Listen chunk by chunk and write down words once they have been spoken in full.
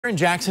In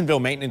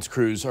Jacksonville, maintenance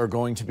crews are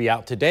going to be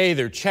out today.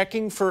 They're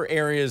checking for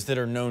areas that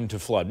are known to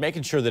flood,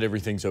 making sure that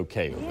everything's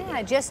okay over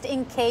there. Just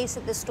in case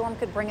that the storm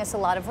could bring us a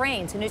lot of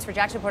rain. So News 4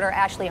 Jackson reporter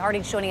Ashley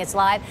Harding joining us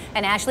live.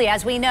 And Ashley,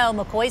 as we know,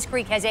 McCoys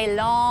Creek has a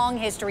long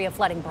history of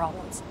flooding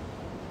problems.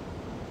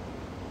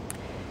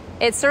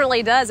 It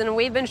certainly does, and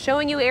we've been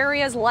showing you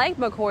areas like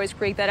McCoys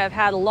Creek that have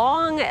had a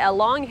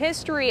long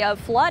history of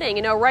flooding.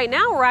 You know, right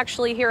now we're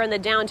actually here in the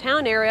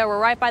downtown area. We're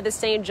right by the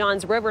St.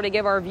 Johns River to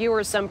give our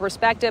viewers some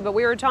perspective, but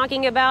we were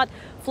talking about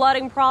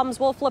flooding problems.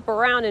 We'll flip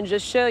around and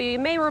just show you. You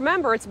may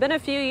remember it's been a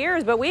few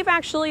years, but we've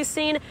actually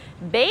seen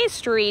Bay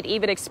Street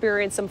even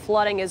experience some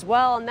flooding as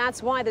well, and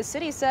that's why the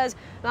city says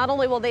not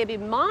only will they be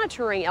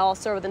monitoring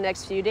Elsa over the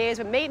next few days,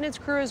 but maintenance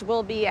crews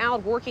will be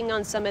out working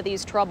on some of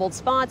these troubled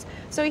spots.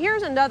 So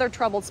here's another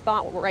troubled spot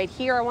right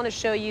here. I want to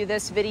show you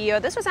this video.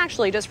 This was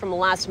actually just from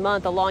last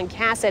month along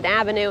Cassett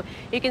Avenue.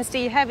 You can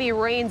see heavy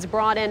rains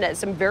brought in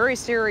some very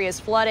serious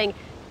flooding,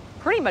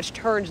 pretty much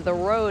turned the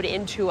road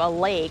into a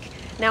lake.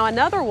 Now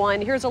another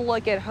one, here's a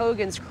look at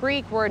Hogan's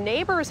Creek, where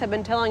neighbors have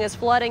been telling us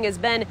flooding has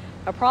been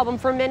a problem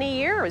for many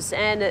years,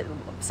 and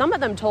some of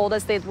them told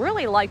us they'd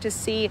really like to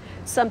see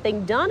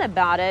something done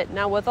about it.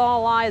 Now, with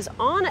all eyes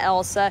on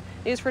Elsa,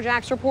 News 4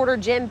 Jax reporter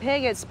Jim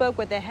Piggott spoke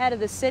with the head of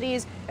the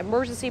city's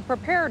emergency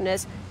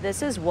preparedness.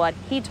 This is what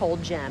he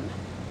told Jim.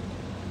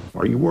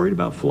 Are you worried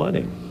about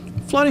flooding?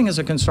 Flooding is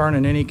a concern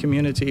in any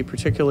community,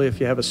 particularly if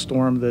you have a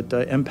storm that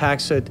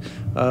impacts it.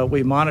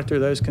 We monitor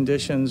those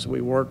conditions.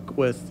 We work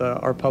with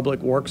our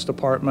Public Works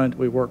Department.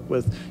 We work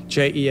with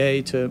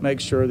JEA to make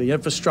sure the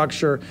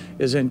infrastructure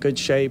is in good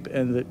shape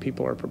and that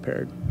people are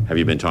prepared. Have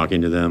you been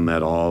talking to them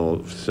at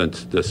all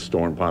since this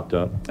storm popped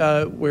up?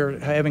 We're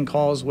having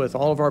calls with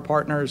all of our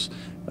partners,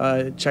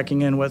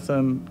 checking in with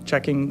them,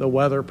 checking the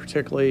weather,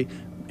 particularly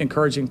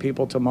encouraging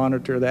people to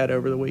monitor that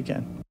over the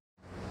weekend.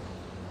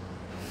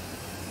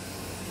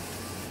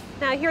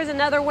 Now, here's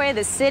another way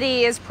the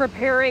city is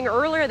preparing.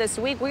 Earlier this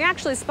week, we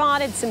actually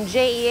spotted some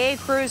JEA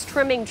crews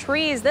trimming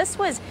trees. This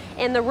was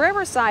in the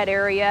Riverside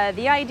area.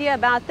 The idea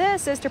about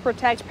this is to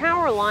protect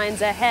power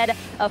lines ahead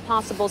of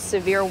possible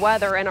severe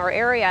weather in our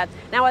area.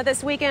 Now, with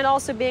this weekend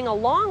also being a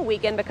long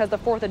weekend because the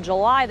 4th of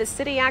July, the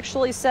city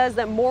actually says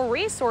that more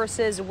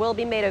resources will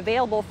be made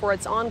available for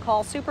its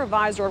on-call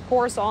supervisor. Of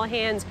course, all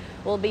hands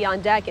will be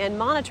on deck, and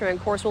monitoring,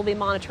 of course, we'll be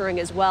monitoring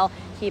as well.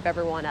 Keep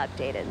everyone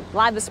updated.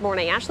 Live this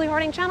morning, Ashley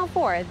Harding, Channel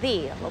 4,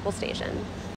 the local station.